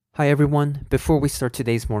Hi everyone, before we start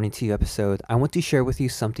today's Morning Tea episode, I want to share with you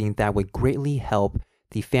something that would greatly help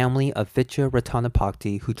the family of Vidya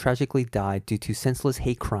Ratanapakdee who tragically died due to senseless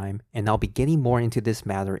hate crime, and I'll be getting more into this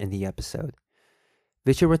matter in the episode.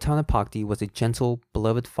 Vidya Ratanapakdee was a gentle,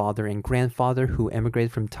 beloved father and grandfather who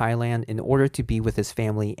emigrated from Thailand in order to be with his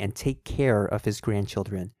family and take care of his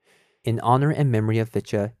grandchildren. In honor and memory of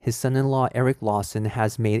Vidya, his son-in-law Eric Lawson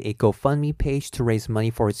has made a GoFundMe page to raise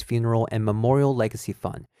money for his funeral and memorial legacy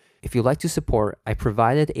fund. If you'd like to support, I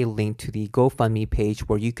provided a link to the GoFundMe page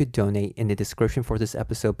where you could donate in the description for this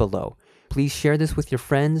episode below. Please share this with your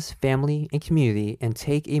friends, family, and community and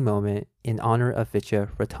take a moment in honor of Vidya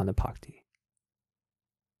Ratanapakdee.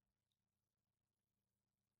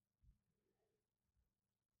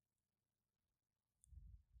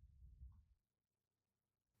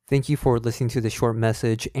 Thank you for listening to the short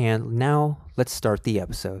message, and now let's start the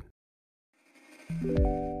episode.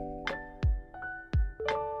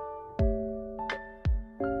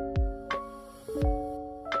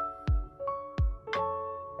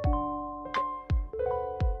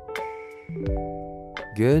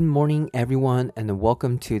 Good morning, everyone, and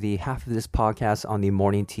welcome to the half of this podcast on the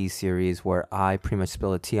Morning Tea series, where I pretty much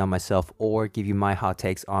spill a tea on myself or give you my hot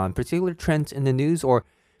takes on particular trends in the news, or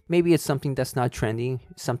maybe it's something that's not trending,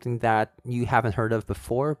 something that you haven't heard of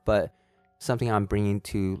before, but something I'm bringing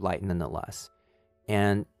to light nonetheless.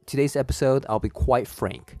 And today's episode, I'll be quite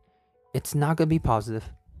frank. It's not going to be positive.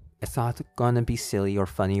 It's not going to be silly or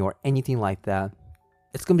funny or anything like that.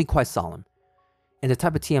 It's going to be quite solemn. And the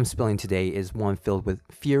type of tea I'm spilling today is one filled with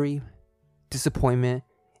fury, disappointment,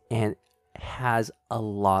 and has a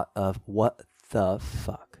lot of what the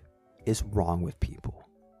fuck is wrong with people.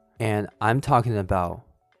 And I'm talking about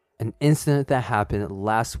an incident that happened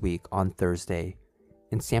last week on Thursday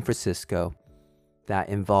in San Francisco that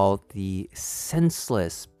involved the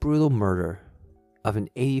senseless, brutal murder of an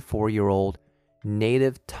 84-year-old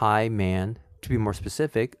native Thai man, to be more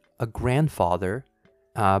specific, a grandfather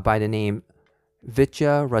by the name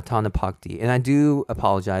Vidya Ratanapakdee. And I do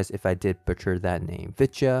apologize if I did butcher that name,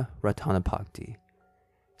 Vidya Ratanapakdee.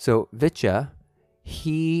 So Vidya,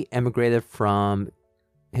 he emigrated from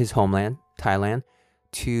his homeland, Thailand,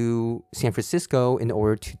 to San Francisco in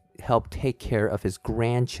order to help take care of his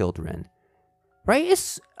grandchildren. Right?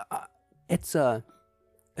 It's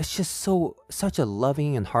just such a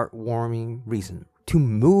loving and heartwarming reason to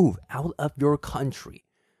move out of your country,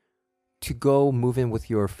 to go move in with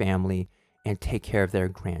your family and take care of their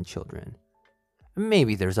grandchildren.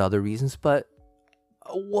 Maybe there's other reasons, but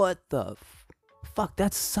what the fuck?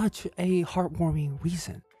 That's such a heartwarming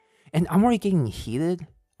reason. And I'm already getting heated.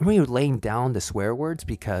 I'm already laying down the swear words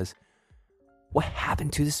because what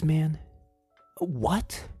happened to this man?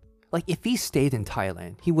 What? Like, if he stayed in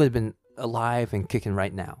Thailand, he would have been alive and kicking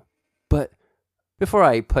right now. But before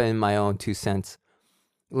I put in my own 2 cents,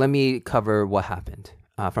 let me cover what happened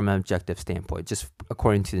from an objective standpoint, just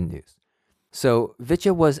according to the news. So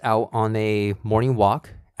Vidya was out on a morning walk,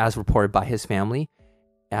 as reported by his family,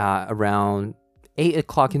 around 8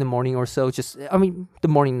 o'clock in the morning or so. The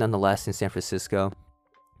morning nonetheless in San Francisco.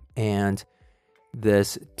 And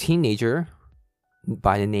this teenager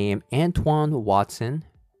by the name Antoine Watson,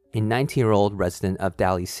 a 19-year-old resident of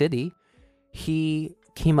Daly City, he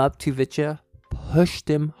came up to Vidya, pushed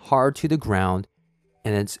him hard to the ground,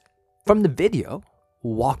 and it's from the video,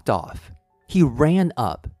 walked off. He ran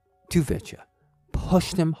up to Vidya,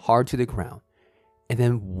 pushed him hard to the ground, and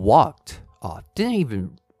then walked off. Didn't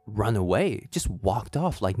even run away, just walked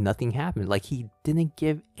off like nothing happened. Like he didn't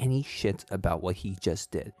give any shit about what he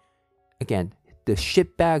just did. Again, the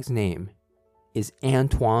shitbag's name is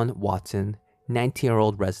Antoine Watson,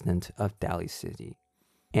 19-year-old resident of Daly City.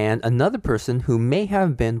 And another person who may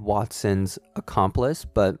have been Watson's accomplice,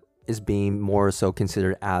 but is being more so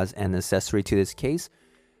considered as an accessory to this case,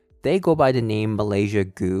 they go by the name Malaysia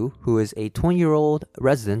Gu, who is a 20-year-old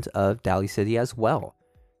resident of Daly City as well.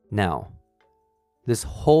 Now, this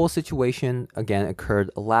whole situation, again,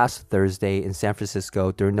 occurred last Thursday in San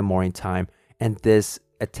Francisco during the morning time, and this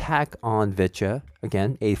attack on Vidya,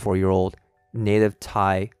 again, 84-year-old native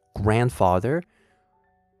Thai grandfather,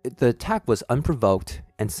 the attack was unprovoked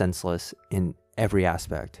and senseless in every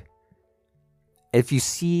aspect. If you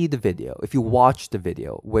see the video, if you watch the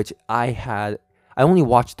video, which I only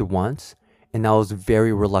watched it once, and I was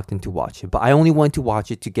very reluctant to watch it. But I only wanted to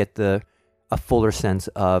watch it to get a fuller sense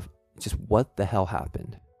of just what the hell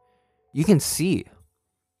happened. You can see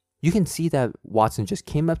that Watson just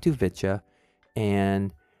came up to Vidya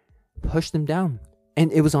and pushed him down.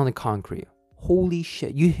 And it was on the concrete. Holy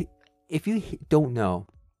shit. If you don't know,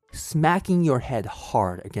 smacking your head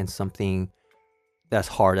hard against something that's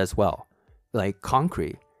hard as well, like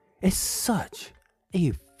concrete, It's such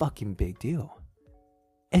a fucking big deal.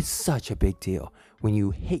 It's such a big deal when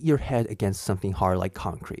you hit your head against something hard like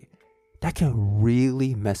concrete. That can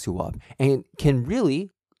really mess you up and can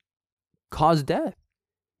really cause death.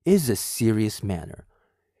 It is a serious matter.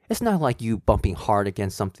 It's not like you bumping hard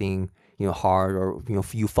against something, hard, or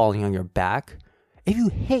you falling on your back. If you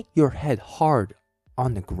hit your head hard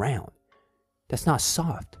on the ground, that's not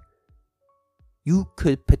soft. You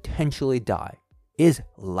could potentially die. Is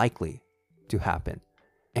likely to happen.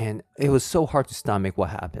 And it was so hard to stomach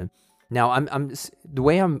what happened. Now, the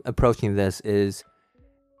way I'm approaching this is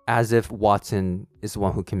as if Watson is the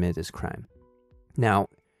one who committed this crime. Now,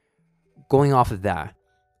 going off of that,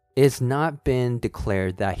 it's not been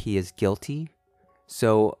declared that he is guilty.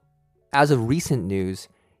 So, as of recent news,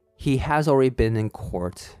 he has already been in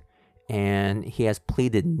court and he has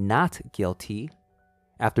pleaded not guilty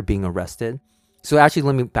after being arrested. So actually,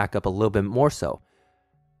 let me back up a little bit more so.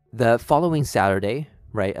 The following Saturday,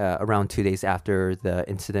 right, around 2 days after the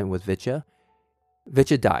incident with Vitya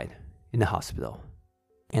died in the hospital.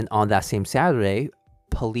 And on that same Saturday,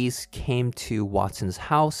 police came to Watson's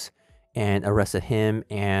house and arrested him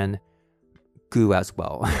and Gu as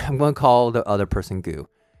well. I'm going to call the other person Gu.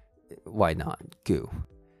 Why not? Gu.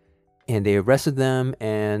 And they arrested them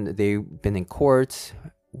and they've been in court.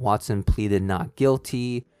 Watson pleaded not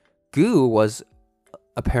guilty. Gu was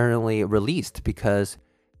apparently released because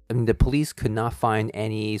the police could not find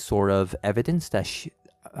any sort of evidence that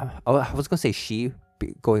I was going to say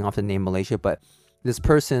going off the name Malaysia, but this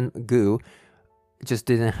person, Gu, just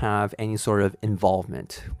didn't have any sort of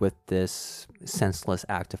involvement with this senseless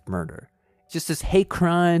act of murder. Just this hate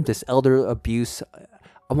crime, this elder abuse.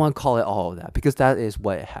 I want to call it all of that because that is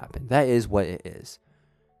what happened. That is what it is.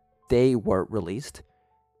 They were released.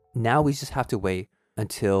 Now we just have to wait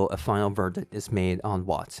until a final verdict is made on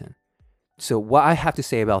Watson. So what I have to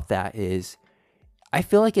say about that is I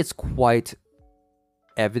feel like it's quite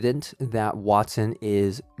evident that Watson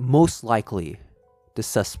is most likely the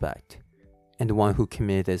suspect and the one who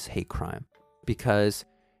committed this hate crime, because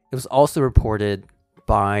it was also reported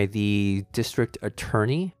by the district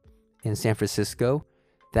attorney in San Francisco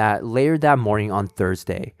that later that morning on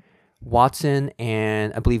Thursday, Watson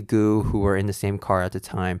and I believe Gu, who were in the same car at the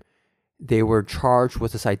time, they were charged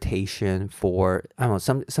with a citation for, I don't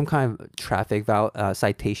know, some kind of traffic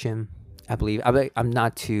citation, I believe. I'm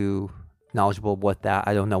not too knowledgeable with that.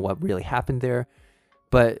 I don't know what really happened there.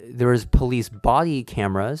 But there was police body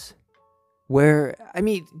cameras where,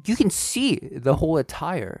 you can see the whole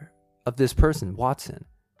attire of this person, Watson,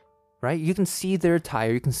 right? You can see their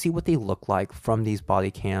attire. You can see what they look like from these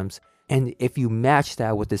body cams. And if you match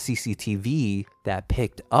that with the CCTV that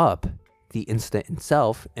picked up the incident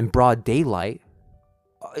itself in broad daylight,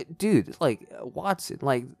 dude, Watson,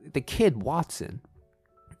 the kid Watson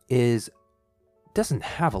doesn't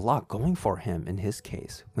have a lot going for him in his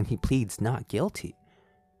case when he pleads not guilty.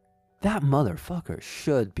 That motherfucker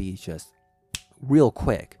should be just real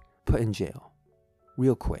quick put in jail,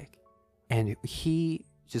 real quick. And he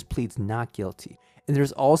just pleads not guilty. And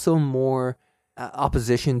there's also more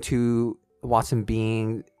opposition to Watson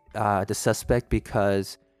being the suspect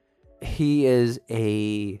because he is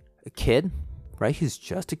a kid, right? He's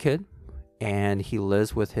just a kid and he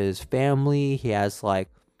lives with his family. He has a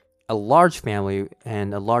large family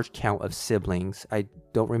and a large count of siblings. I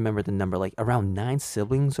don't remember the number, around 9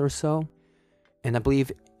 siblings or so. And I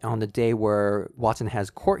believe on the day where Watson has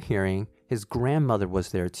court hearing, his grandmother was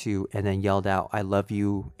there too and then yelled out, "I love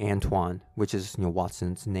you, Antoine," which is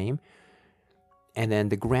Watson's name. And then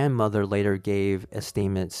the grandmother later gave a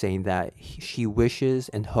statement saying that she wishes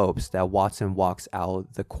and hopes that Watson walks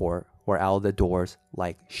out the court or out the doors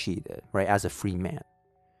like she did, right? As a free man.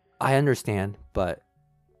 I understand, but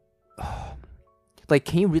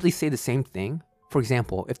can you really say the same thing? For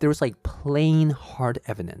example, if there was plain hard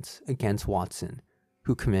evidence against Watson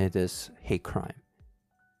who committed this hate crime,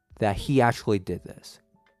 that he actually did this,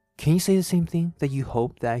 can you say the same thing, that you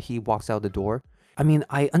hope that he walks out the door?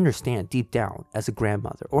 I understand deep down as a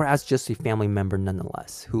grandmother or as just a family member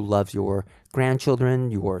nonetheless who loves your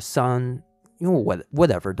grandchildren, your son,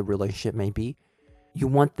 whatever the relationship may be. You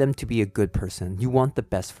want them to be a good person. You want the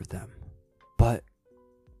best for them. But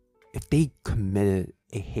if they committed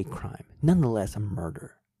a hate crime, nonetheless a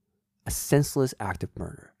murder, a senseless act of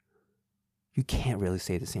murder, you can't really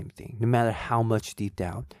say the same thing. No matter how much deep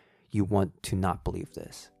down you want to not believe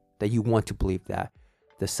this, that you want to believe that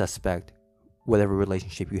the suspect, whatever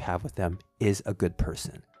relationship you have with them, is a good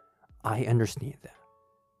person. I understand that.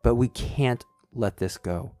 But we can't let this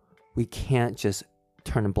go. We can't just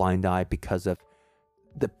turn a blind eye because of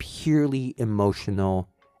the purely emotional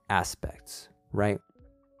aspects, right?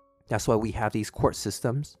 That's why we have these court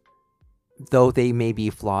systems. Though they may be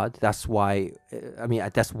flawed, that's why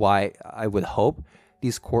I would hope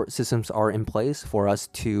these court systems are in place for us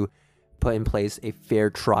to put in place a fair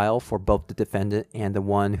trial for both the defendant and the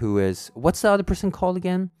one who is, what's the other person called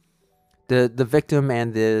again? The victim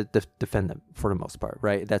and the defendant, for the most part,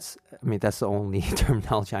 right? That's the only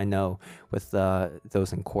terminology I know with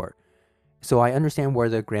those in court. So I understand where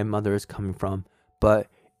the grandmother is coming from, and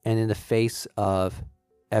in the face of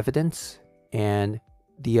evidence and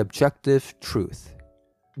the objective truth,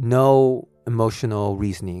 no emotional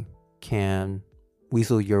reasoning can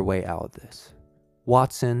weasel your way out of this.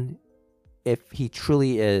 Watson, if he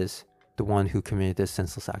truly is the one who committed this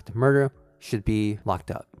senseless act of murder, should be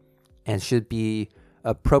locked up and should be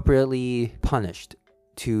appropriately punished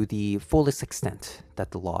to the fullest extent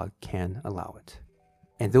that the law can allow it.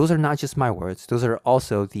 And those are not just my words. Those are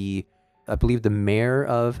also I believe the mayor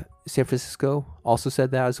of San Francisco also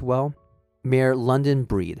said that as well. Mayor London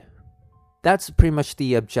Breed. That's pretty much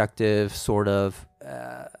the objective sort of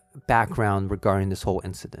background regarding this whole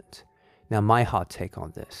incident. Now, my hot take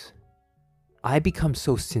on this. I become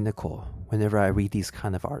so cynical whenever I read these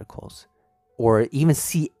kind of articles or even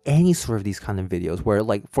see any sort of these kind of videos where,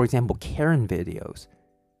 like, for example, Karen videos.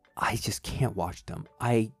 I just can't watch them.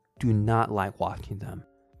 I do not like watching them.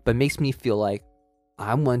 But it makes me feel like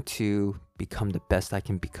I want to become the best I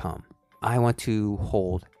can become. I want to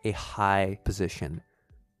hold a high position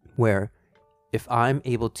where if I'm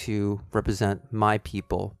able to represent my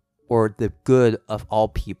people or the good of all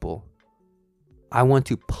people, I want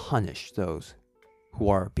to punish those who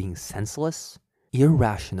are being senseless,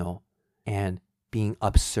 irrational, and being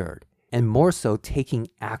absurd. And more so, taking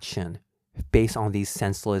action based on these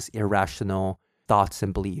senseless, irrational thoughts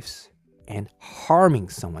and beliefs and harming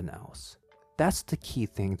someone else. That's the key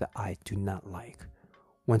thing that I do not like.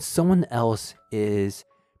 When someone else is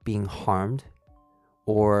being harmed,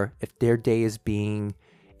 or if their day is being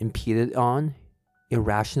impeded on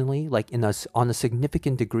irrationally, like on a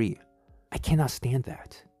significant degree, I cannot stand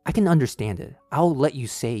that. I can understand it. I'll let you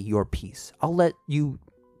say your piece. I'll let you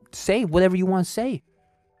say whatever you want to say.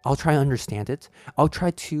 I'll try to understand it. I'll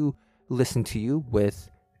try to listen to you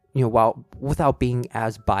without being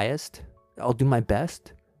as biased. I'll do my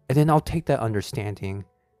best. And then I'll take that understanding.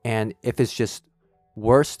 And if it's just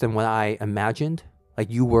worse than what I imagined, like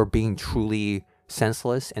you were being truly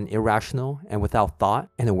senseless and irrational and without thought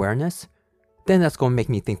and awareness, then that's going to make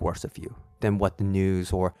me think worse of you than what the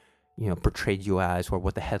news or portrayed you as or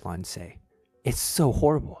what the headlines say. It's so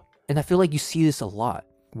horrible. And I feel like you see this a lot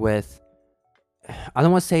with, I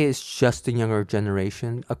don't want to say it's just the younger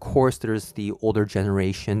generation. Of course, there's the older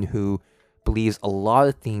generation who believes a lot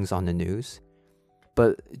of things on the news.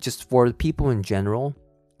 But just for the people in general,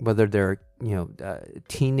 whether they're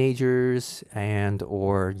teenagers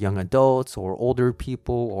or young adults or older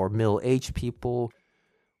people or middle-aged people,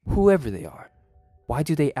 whoever they are, why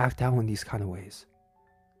do they act out in these kind of ways?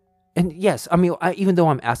 And yes, even though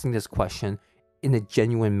I'm asking this question in a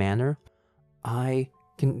genuine manner, I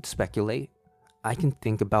can speculate. I can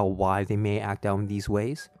think about why they may act out in these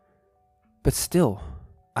ways. But still,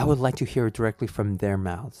 I would like to hear it directly from their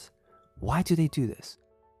mouths. Why do they do this?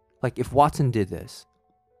 Like, if Watson did this,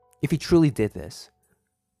 if he truly did this,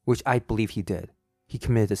 which I believe he did, he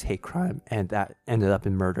committed this hate crime and that ended up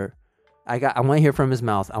in murder. I want to hear from his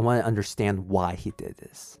mouth. I want to understand why he did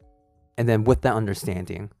this. And then with that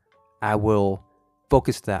understanding, I will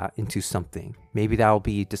focus that into something. Maybe that'll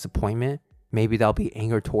be disappointment. Maybe that'll be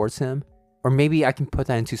anger towards him. Or maybe I can put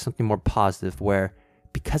that into something more positive where,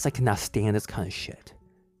 because I cannot stand this kind of shit,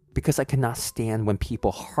 because I cannot stand when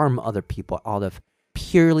people harm other people out of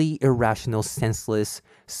purely irrational, senseless,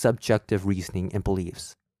 subjective reasoning and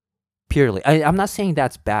beliefs. Purely. I'm not saying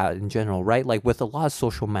that's bad in general, right? Like with a lot of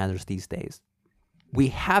social matters these days, we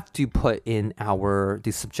have to put in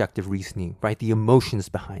the subjective reasoning, right? The emotions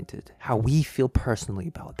behind it, how we feel personally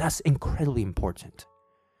about it. That's incredibly important.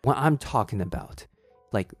 What I'm talking about,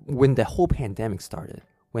 like when the whole pandemic started,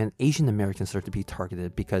 when Asian Americans started to be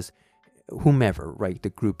targeted because whomever, right, the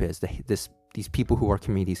group is, these people who are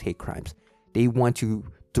committing these hate crimes, they want to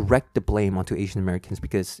direct the blame onto Asian Americans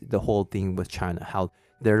because the whole thing with China, how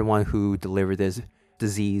they're the one who delivered this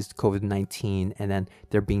disease, COVID-19, and then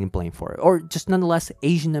they're being blamed for it. Or just nonetheless,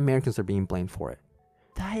 Asian Americans are being blamed for it.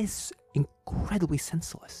 That is incredibly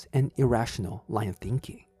senseless and irrational line of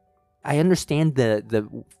thinking. I understand the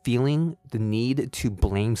feeling, the need to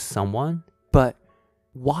blame someone, but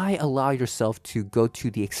why allow yourself to go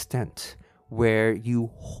to the extent where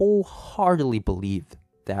you wholeheartedly believe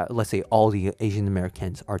that, let's say, all the Asian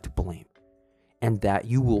Americans are to blame, and that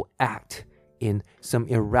you will act in some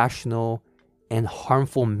irrational and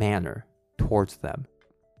harmful manner towards them.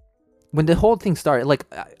 When the whole thing started, like,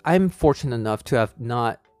 I'm fortunate enough to have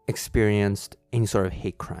not experienced any sort of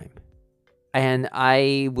hate crime. And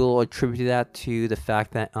I will attribute that to the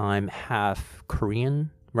fact that I'm half Korean,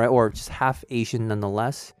 right? Or just half Asian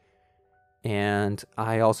nonetheless. And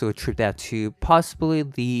I also attribute that to possibly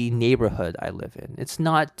the neighborhood I live in. It's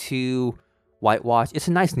not too whitewashed. It's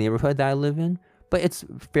a nice neighborhood that I live in, but it's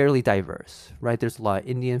fairly diverse, right? There's a lot of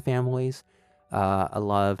Indian families. A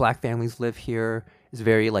lot of black families live here. It's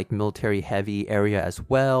very like military heavy area as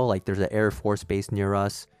well. Like there's an Air Force base near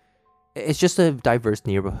us. It's just a diverse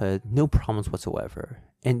neighborhood, no problems whatsoever.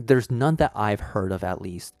 And there's none that I've heard of, at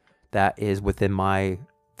least, that is within my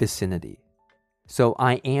vicinity. So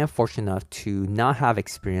I am fortunate enough to not have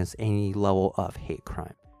experienced any level of hate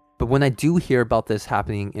crime. But when I do hear about this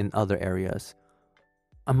happening in other areas,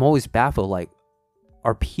 I'm always baffled, like,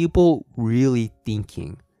 are people really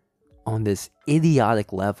thinking on this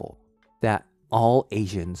idiotic level that all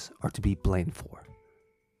Asians are to be blamed for?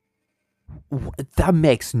 That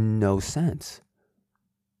makes no sense.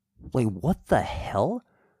 Like, what the hell?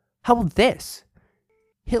 How about this?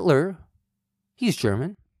 Hitler, he's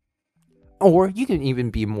German. Or you can even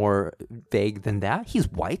be more vague than that. He's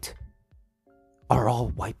white. Are all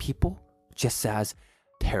white people just as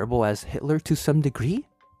terrible as Hitler to some degree?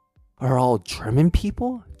 Are all German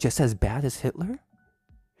people just as bad as Hitler?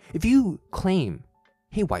 If you claim,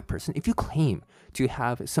 hey white person, if you claim to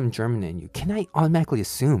have some German in you, can I automatically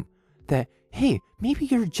assume that, hey, maybe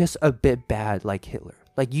you're just a bit bad like Hitler?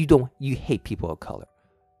 Like you hate people of color.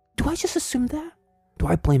 Do I just assume that? Do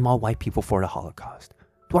I blame all white people for the Holocaust?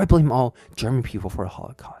 Do I blame all German people for the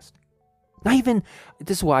Holocaust? Not even,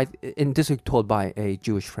 this is why, and this was told by a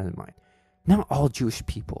Jewish friend of mine, not all Jewish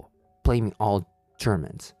people blaming all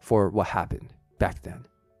Germans for what happened back then.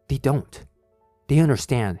 They don't. They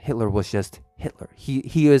understand Hitler was just Hitler.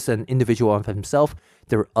 He is an individual of himself.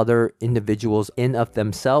 There are other individuals in of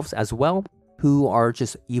themselves as well who are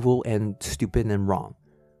just evil and stupid and wrong.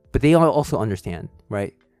 But they also understand,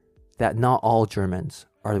 right, that not all Germans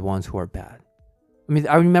are the ones who are bad. I mean,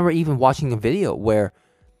 I remember even watching a video where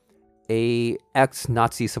a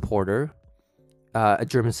ex-Nazi supporter, a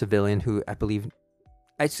German civilian who I believe,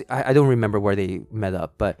 I don't remember where they met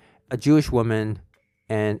up, but a Jewish woman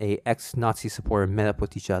and a ex-Nazi supporter met up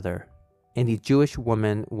with each other. And the Jewish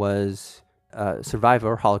woman was a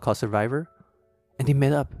survivor, Holocaust survivor, and they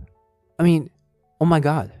met up. I mean, oh my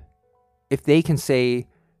God. If they can say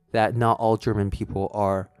that not all German people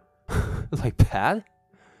are like bad,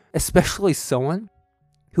 especially someone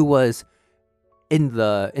who was in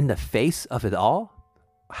the face of it all,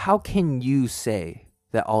 how can you say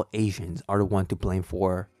that all Asians are the one to blame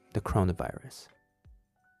for the coronavirus?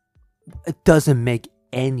 It doesn't make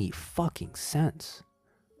any fucking sense.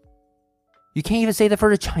 You can't even say that for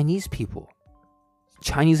the Chinese people,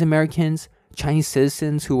 Chinese Americans, Chinese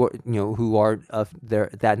citizens who are, who are of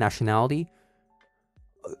that nationality.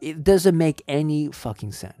 It doesn't make any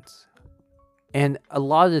fucking sense. And a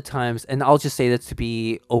lot of the times, and I'll just say that to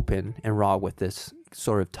be open and raw with this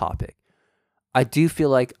sort of topic, I do feel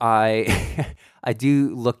like I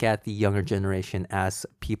do look at the younger generation as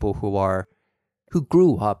people who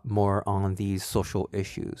grew up more on these social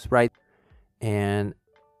issues, right? And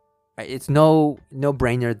it's no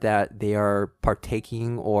brainer that they are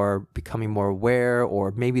partaking or becoming more aware,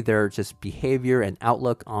 or maybe their just behavior and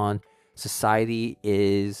outlook on society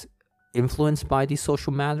is influenced by these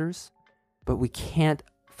social matters. But we can't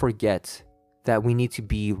forget that we need to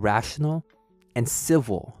be rational and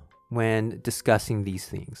civil when discussing these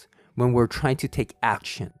things, when we're trying to take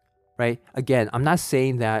action, right? Again, I'm not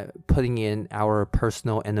saying that putting in our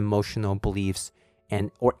personal and emotional beliefs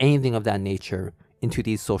or anything of that nature into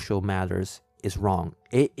these social matters is wrong.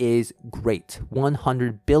 It is great,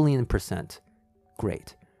 100 billion%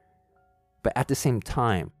 great. But at the same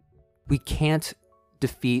time, we can't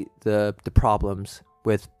defeat the problems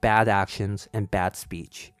with bad actions and bad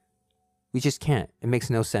speech. We just can't. It makes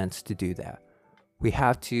no sense to do that. We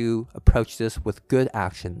have to approach this with good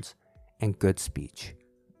actions and good speech.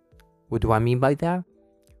 What do I mean by that?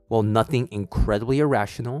 Well, nothing incredibly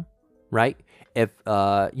irrational, right? If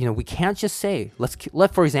we can't just say,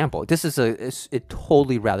 for example, this is a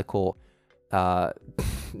totally radical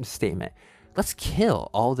statement. Let's kill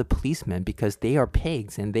all the policemen because they are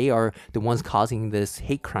pigs and they are the ones causing this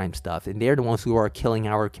hate crime stuff, and they're the ones who are killing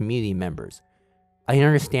our community members. I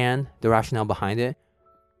understand the rationale behind it,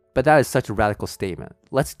 but that is such a radical statement.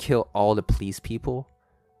 Let's kill all the police people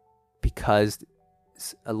because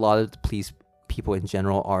a lot of the police people in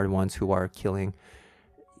general are the ones who are killing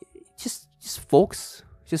just folks,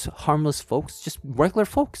 just harmless folks, just regular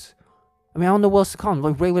folks. I mean, I don't know what else to call them,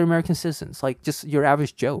 like regular American citizens, like just your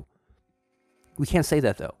average Joe. We can't say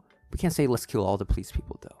that though. We can't say let's kill all the police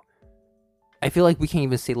people though. I feel like we can't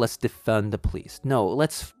even say let's defund the police. No,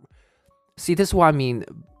 let's see. This is what I mean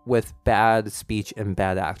with bad speech and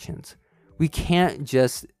bad actions. We can't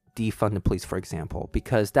just defund the police, for example,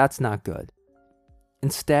 because that's not good.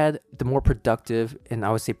 Instead, the more productive and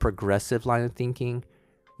I would say progressive line of thinking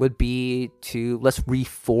would be to let's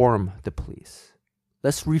reform the police.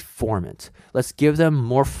 Let's reform it. Let's give them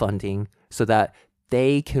more funding so that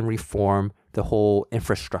they can reform the whole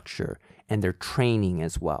infrastructure and their training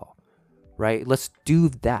as well, right? Let's do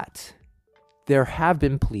that. There have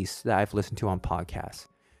been police that I've listened to on podcasts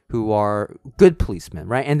who are good policemen,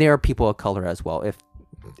 right? And they are people of color as well,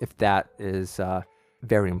 if that is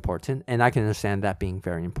very important. And I can understand that being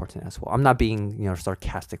very important as well. I'm not being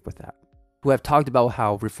sarcastic with that. Who have talked about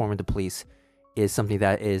how reforming the police is something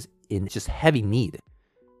that is in just heavy need,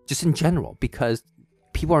 just in general, because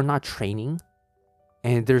people are not training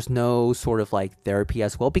and there's no sort of like therapy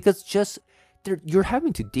as well, because just you're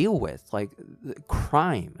having to deal with like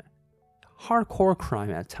crime, hardcore crime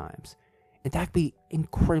at times. And that could be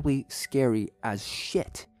incredibly scary as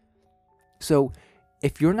shit. So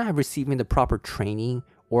if you're not receiving the proper training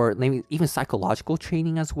or maybe even psychological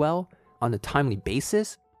training as well on a timely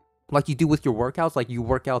basis, like you do with your workouts, like you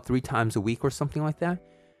work out 3 times a week or something like that,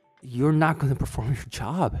 you're not going to perform your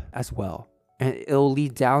job as well. And it'll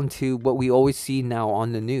lead down to what we always see now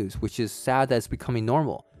on the news, which is sad that it's becoming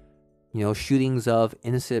normal. Shootings of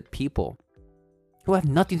innocent people who have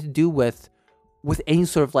nothing to do with any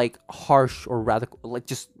sort of like harsh or radical, like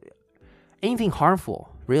just anything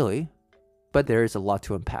harmful, really. But there is a lot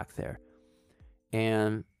to unpack there.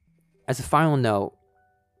 And as a final note,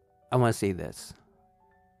 I want to say this.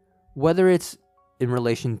 Whether it's in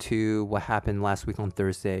relation to what happened last week on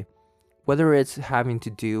Thursday, whether it's having to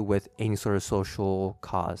do with any sort of social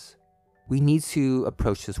cause, we need to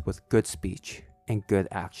approach this with good speech and good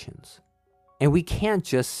actions. And we can't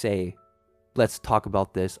just say, let's talk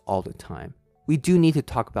about this all the time. We do need to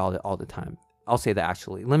talk about it all the time. I'll say that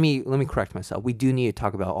actually. Let me correct myself. We do need to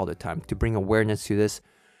talk about it all the time to bring awareness to this.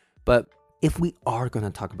 But if we are going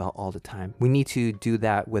to talk about it all the time, we need to do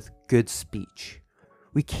that with good speech.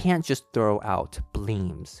 We can't just throw out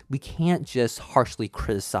blames. We can't just harshly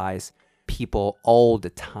criticize people all the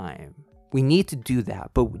time. We need to do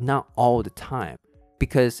that, but not all the time.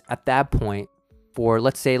 Because at that point, for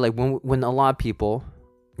let's say like when a lot of people,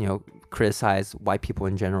 criticize white people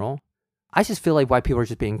in general, I just feel like white people are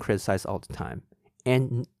just being criticized all the time.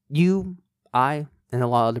 And you, I, and a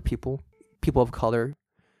lot of other people of color,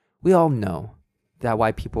 we all know that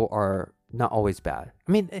white people are not always bad.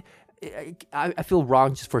 I mean, I feel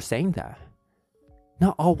wrong just for saying that.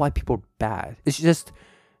 Not all white people are bad. It's just,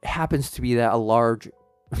 it happens to be that a large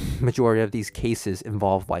majority of these cases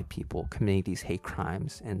involve white people committing these hate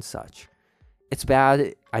crimes and such. It's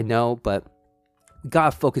bad, I know, but we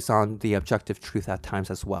gotta focus on the objective truth at times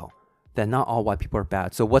as well. That not all white people are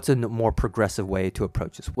bad. So what's a more progressive way to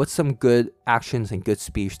approach this? What's some good actions and good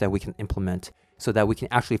speech that we can implement so that we can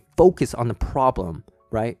actually focus on the problem,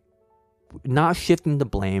 right? Not shifting the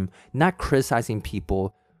blame, not criticizing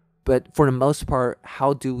people, but for the most part,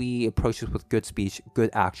 how do we approach this with good speech, good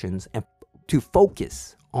actions, and to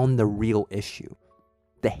focus on the real issue,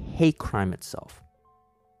 the hate crime itself,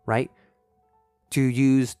 right? To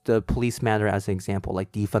use the police matter as an example,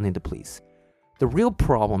 like defunding the police. The real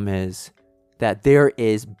problem is that there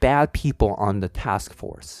is bad people on the task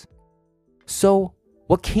force. So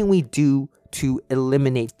what can we do to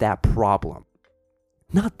eliminate that problem?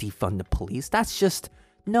 Not defund the police. That's just,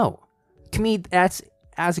 no. To me, that's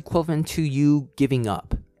as equivalent to you giving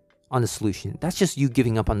up on the solution. That's just you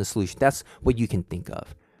giving up on the solution. That's what you can think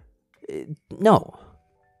of. No.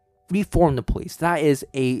 Reform the police. That is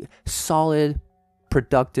a solid,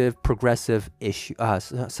 productive, progressive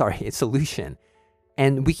solution.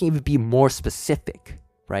 And we can even be more specific,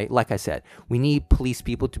 right? Like I said, we need police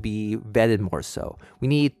people to be vetted more so. We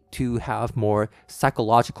need to have more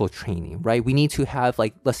psychological training, right? We need to have,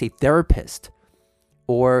 like, let's say, therapists.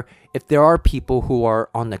 Or if there are people who are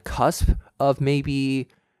on the cusp of maybe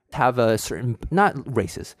have a certain, not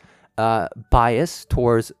racist, bias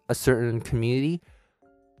towards a certain community,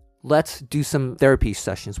 let's do some therapy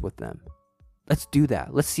sessions with them. Let's do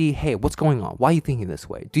that. Let's see, hey, what's going on? Why are you thinking this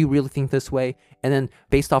way? Do you really think this way? And then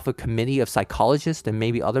based off a committee of psychologists and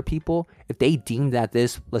maybe other people, if they deem that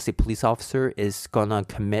this, let's say, police officer is gonna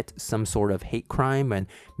commit some sort of hate crime and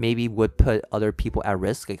maybe would put other people at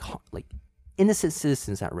risk, like innocent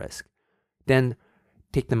citizens at risk, then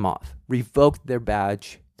take them off. Revoke their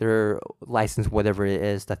badge, their license, whatever it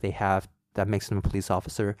is that they have that makes them a police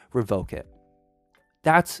officer, revoke it.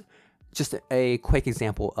 That's just a quick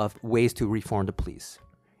example of ways to reform the police.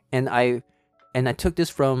 And I took this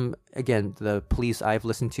from, again, the police I've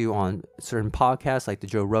listened to on certain podcasts, like the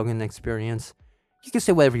Joe Rogan Experience. You can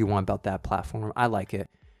say whatever you want about that platform. I like it.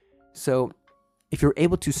 So if you're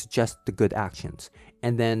able to suggest the good actions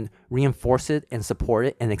and then reinforce it and support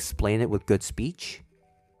it and explain it with good speech,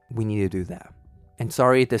 we need to do that. And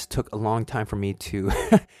sorry, this took a long time for me to,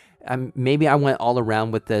 maybe I went all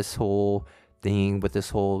around with this whole thing, with this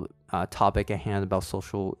whole topic at hand about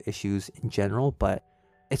social issues in general, but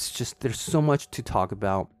it's just, there's so much to talk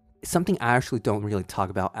about. It's something I actually don't really talk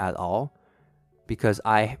about at all because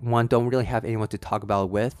one, don't really have anyone to talk about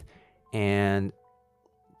it with, and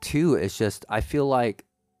two, it's just, I feel like,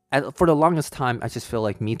 for the longest time, I just feel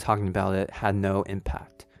like me talking about it had no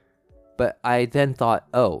impact. But I then thought,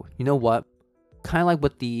 oh, you know what? Kind of like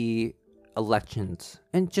with the elections,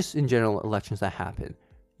 and just in general elections that happen,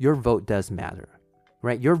 your vote does matter,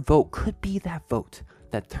 right? Your vote could be that vote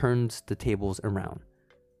that turns the tables around.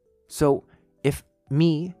 So if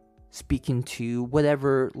me speaking to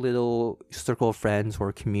whatever little circle of friends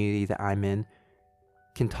or community that I'm in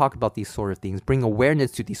can talk about these sort of things, bring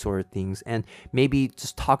awareness to these sort of things, and maybe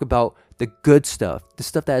just talk about the good stuff, the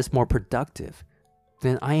stuff that is more productive,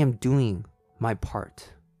 then I am doing my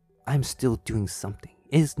part. I'm still doing something.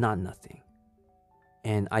 It is not nothing.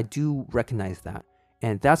 And I do recognize that.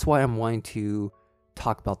 And that's why I'm wanting to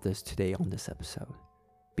talk about this today on this episode.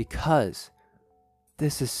 Because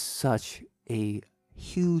this is such a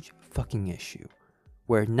huge fucking issue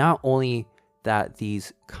where not only that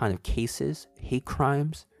these kind of cases, hate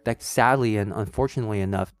crimes, that sadly and unfortunately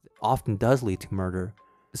enough often does lead to murder,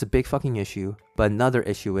 is a big fucking issue. But another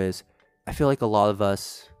issue is, I feel like a lot of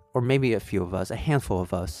us, or maybe a few of us, a handful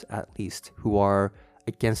of us at least, who are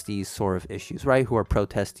against these sort of issues, right? Who are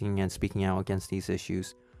protesting and speaking out against these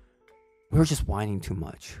issues, we're just whining too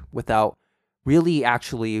much without really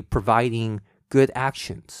actually providing good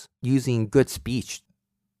actions, using good speech.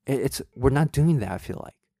 We're not doing that, I feel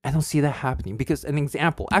like. I don't see that happening because an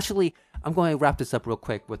example, actually, I'm going to wrap this up real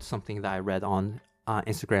quick with something that I read on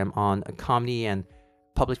Instagram on a comedy and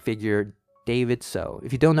public figure, David So.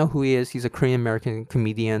 If you don't know who he is, he's a Korean American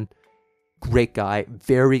comedian, great guy,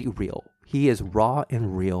 very real. He is raw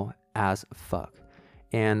and real as fuck.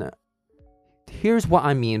 And here's what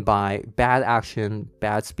I mean by bad action,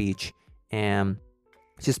 bad speech, and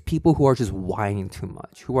just people who are just whining too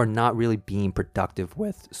much, who are not really being productive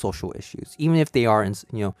with social issues, even if they are in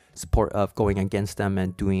support of going against them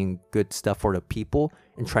and doing good stuff for the people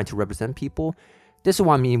and trying to represent people. This is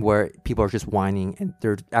what I mean where people are just whining and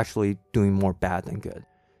they're actually doing more bad than good.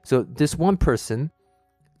 So this one person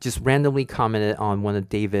just randomly commented on one of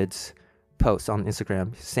David's posts on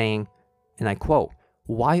Instagram saying, and I quote,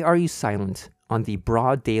 "Why are you silent on the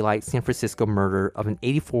broad daylight San Francisco murder of an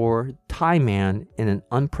 84 Thai man in an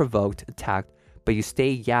unprovoked attack, but you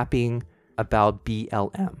stay yapping about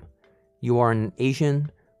BLM? You are an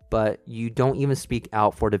Asian, but you don't even speak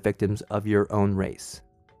out for the victims of your own race."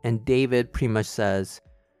 And David pretty much says,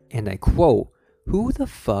 and I quote, "Who the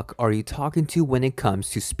fuck are you talking to when it comes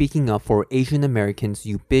to speaking up for Asian Americans,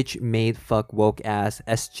 you bitch made fuck woke ass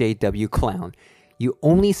SJW clown? You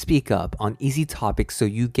only speak up on easy topics so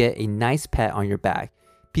you get a nice pat on your back.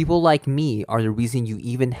 People like me are the reason you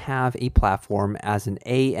even have a platform as an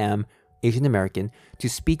AM Asian American to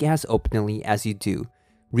speak as openly as you do.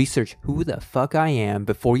 Research who the fuck I am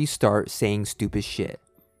before you start saying stupid shit."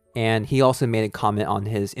 And he also made a comment on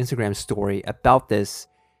his Instagram story about this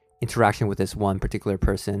interaction with this one particular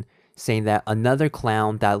person, saying that another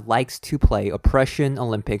clown that likes to play Oppression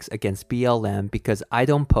Olympics against BLM because I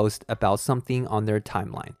don't post about something on their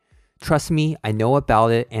timeline. Trust me, I know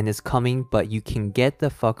about it and it's coming, but you can get the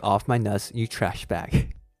fuck off my nuts, you trash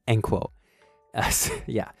bag. End quote.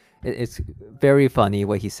 Yeah, it's very funny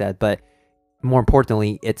what he said, but more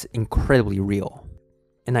importantly, it's incredibly real.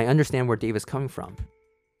 And I understand where Dave is coming from.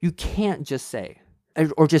 You can't just say,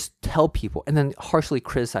 or just tell people and then harshly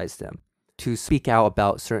criticize them to speak out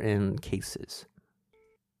about certain cases.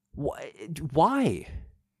 Why?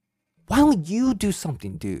 Why don't you do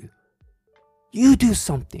something, dude? You do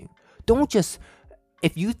something. Don't just,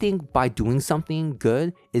 if you think by doing something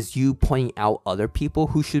good is you pointing out other people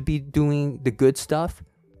who should be doing the good stuff,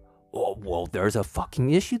 well, there's a fucking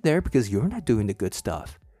issue there because you're not doing the good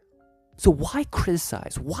stuff. So why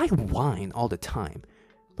criticize? Why whine all the time?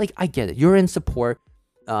 Like, I get it. You're in support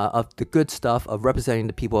of the good stuff, of representing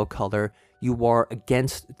the people of color. You are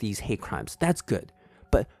against these hate crimes. That's good.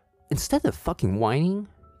 But instead of fucking whining,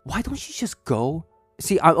 why don't you just go?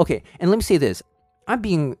 See, okay, and let me say this. I'm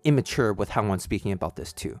being immature with how I'm speaking about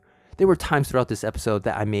this too. there were times throughout this episode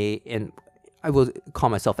that I may, and I will call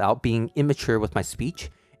myself out, being immature with my speech,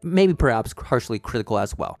 maybe perhaps harshly critical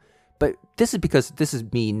as well. But this is because this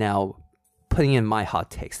is me now putting in my hot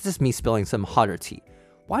takes. This is me spilling some hotter tea.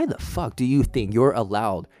 Why the fuck do you think you're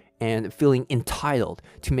allowed and feeling entitled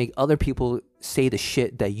to make other people say the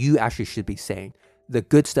shit that you actually should be saying? The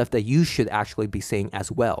good stuff that you should actually be saying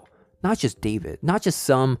as well. Not just David, not just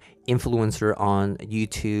some influencer on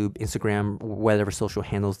YouTube, Instagram, whatever social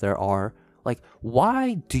handles there are. Like,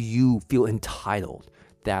 why do you feel entitled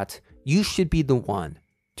that you should be the one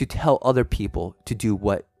to tell other people to do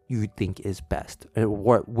what you think is best and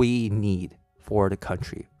what we need for the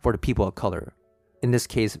country, for the people of color, in this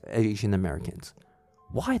case, Asian Americans?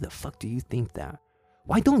 Why the fuck do you think that?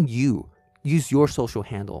 Why don't you use your social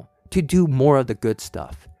handle to do more of the good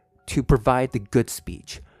stuff, to provide the good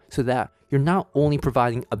speech, so that you're not only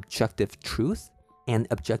providing objective truth and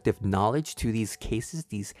objective knowledge to these cases,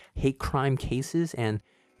 these hate crime cases and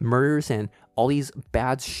murders and all these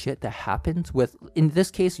bad shit that happens with, in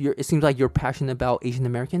this case, it seems like you're passionate about Asian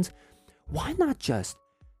Americans. Why not just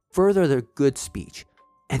further the good speech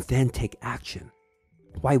and then take action?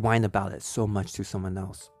 Why whine about it so much to someone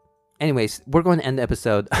else? Anyways, we're going to end the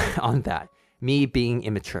episode on that. Me being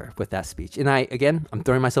immature with that speech. And I'm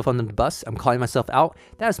throwing myself on the bus. I'm calling myself out.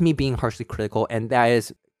 That's me being harshly critical. And that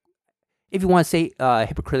is, if you want to say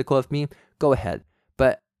hypocritical of me, go ahead.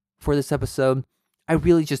 But for this episode, I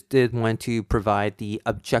really just did want to provide the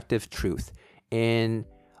objective truth. And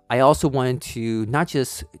I also wanted to not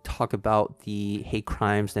just talk about the hate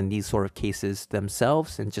crimes and these sort of cases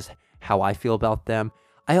themselves and just how I feel about them.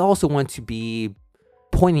 I also want to be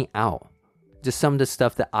pointing out just some of the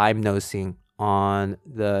stuff that I'm noticing on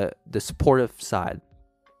the supportive side.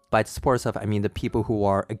 By the supportive stuff, I mean the people who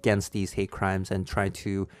are against these hate crimes and trying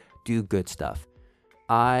to do good stuff.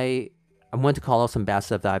 I want to call out some bad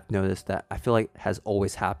stuff that I've noticed that I feel like has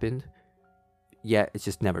always happened, yet it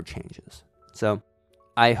just never changes. So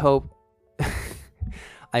I hope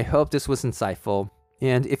I hope this was insightful.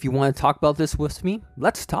 And if you want to talk about this with me,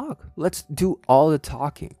 let's talk. Let's do all the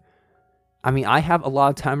talking. I mean, I have a lot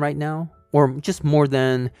of time right now, or just more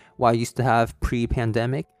than what I used to have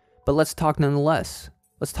pre-pandemic, but let's talk nonetheless.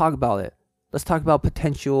 Let's talk about it. Let's talk about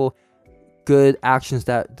potential good actions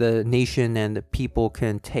that the nation and the people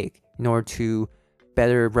can take in order to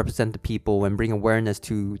better represent the people and bring awareness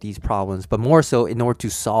to these problems, but more so in order to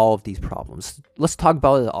solve these problems. Let's talk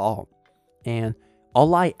about it all. And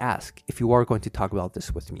all I ask, if you are going to talk about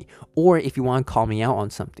this with me, or if you want to call me out on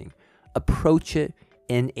something, approach it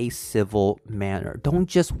in a civil manner. Don't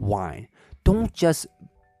just whine. Don't just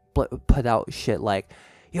put out shit like,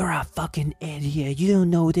 you're a fucking idiot, you don't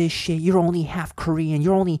know this shit, you're only half Korean,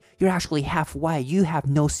 you're actually half white, you have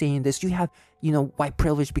no say in this, you have, white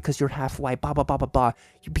privilege because you're half white, blah, blah, blah, blah, blah.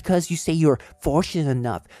 Because you say you're fortunate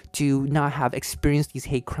enough to not have experienced these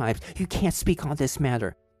hate crimes, you can't speak on this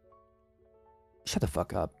matter. Shut the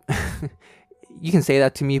fuck up. You can say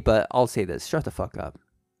that to me, but I'll say this, shut the fuck up.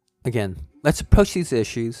 Again, let's approach these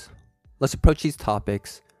issues, let's approach these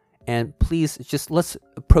topics, and please let's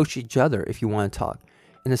approach each other if you want to talk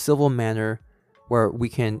in a civil manner where we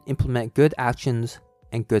can implement good actions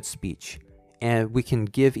and good speech, and we can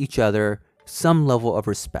give each other some level of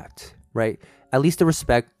respect, right? At least the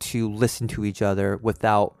respect to listen to each other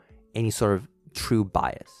without any sort of true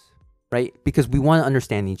bias, right? Because we want to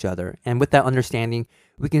understand each other, and with that understanding,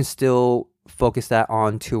 we can still focus that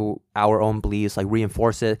on to our own beliefs, like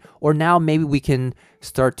reinforce it, or now maybe we can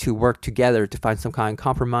start to work together to find some kind of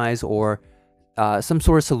compromise or some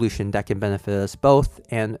sort of solution that can benefit us both,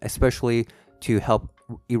 and especially to help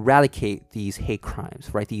eradicate these hate crimes,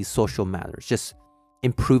 right? These social matters, just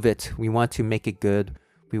improve it. We want to make it good.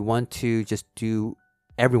 We want to just do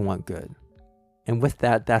everyone good. And with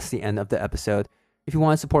that, that's the end of the episode. If you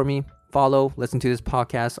want to support me, follow, listen to this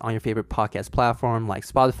podcast on your favorite podcast platform like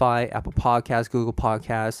Spotify, Apple Podcasts, Google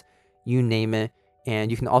Podcasts, you name it.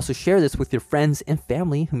 And you can also share this with your friends and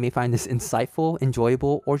family who may find this insightful,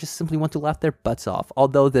 enjoyable, or just simply want to laugh their butts off.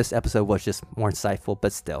 Although this episode was just more insightful,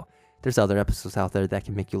 but still, there's other episodes out there that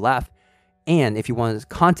can make you laugh. And if you want to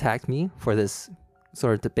contact me for this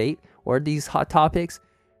sort of debate or these hot topics,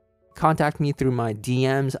 contact me through my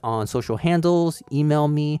DMs on social handles, email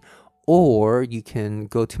me, or you can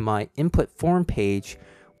go to my input form page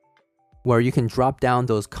where you can drop down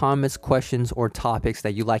those comments, questions, or topics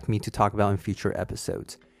that you'd like me to talk about in future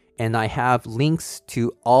episodes. And I have links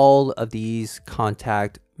to all of these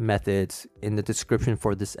contact methods in the description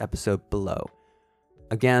for this episode below.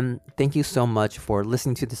 Again, thank you so much for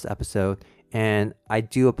listening to this episode, and I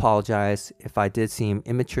do apologize if I did seem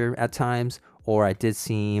immature at times, or I did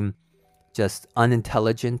seem just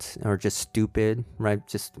unintelligent or just stupid, right?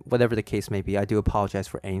 Just whatever the case may be. I do apologize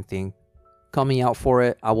for anything. Call me out for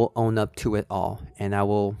it. I will own up to it all, and I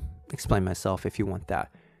will explain myself if you want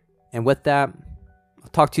that. And with that, I'll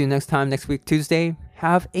talk to you next time, next week, Tuesday.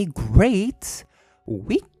 Have a great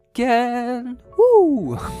weekend.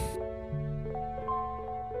 Woo!